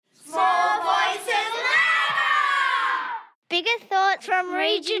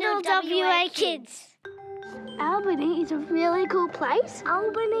Regional WA Kids. Albany is a really cool place.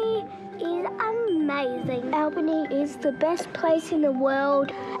 Albany is amazing. Albany is the best place in the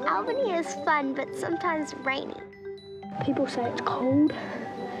world. Albany is fun, but sometimes rainy. People say it's cold,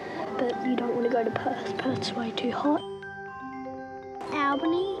 but you don't want to go to Perth. Perth's way too hot.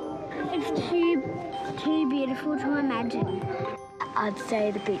 Albany is too beautiful to imagine. I'd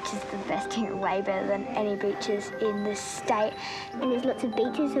say the beach is the best here, way better than any beaches in the state. And there's lots of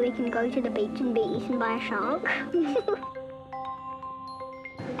beaches, so we can go to the beach and be eaten by a shark.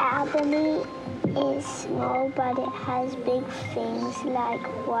 Albany is small, but it has big things like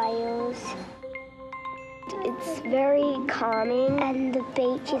whales. It's very calming. And the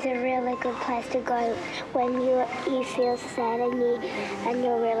beach is a really good place to go when you feel sad and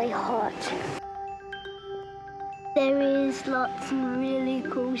you're really hot. There is lots of really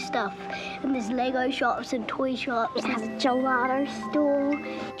cool stuff. And there's Lego shops and toy shops. It has a gelato store,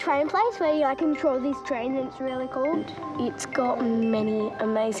 train place where you control these trains, and it's really cool. It's got many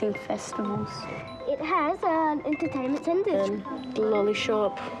amazing festivals. It has an entertainment centre. And the lolly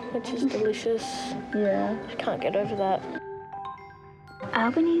shop, which is delicious. Yeah. I can't get over that.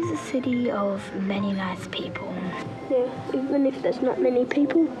 Albany is a city of many nice people. Yeah, even if there's not many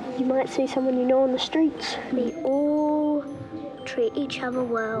people, you might see someone you know on the streets. We all treat each other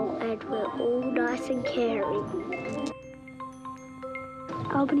well, and we're all nice and caring.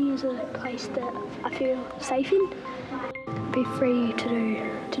 Albany is a place that I feel safe in. Be free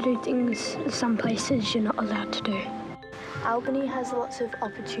to do things that some places you're not allowed to do. Albany has lots of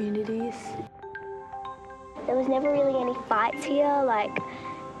opportunities. There was never really any fights here, like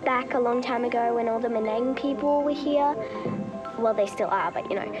back a long time ago when all the Menang people were here. Well, they still are, but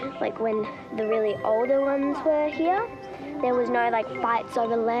like when the really older ones were here, there was no fights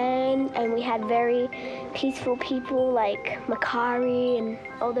over land, and we had very peaceful people like Makari and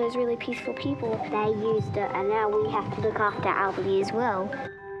all those really peaceful people. They used it, and now we have to look after Albany as well.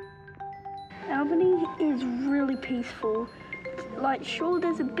 Albany is really peaceful. Sure,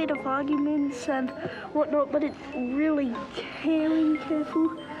 there's a bit of arguments and whatnot, but it's really caring,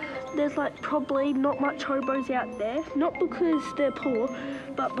 careful. There's probably not much hobos out there, not because they're poor,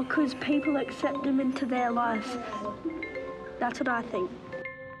 but because people accept them into their lives. That's what I think.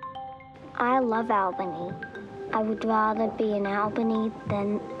 I love Albany. I would rather be in Albany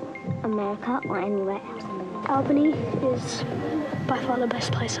than America or anywhere else. Albany is by far the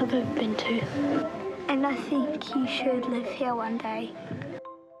best place I've ever been to. And I think you should live here one day.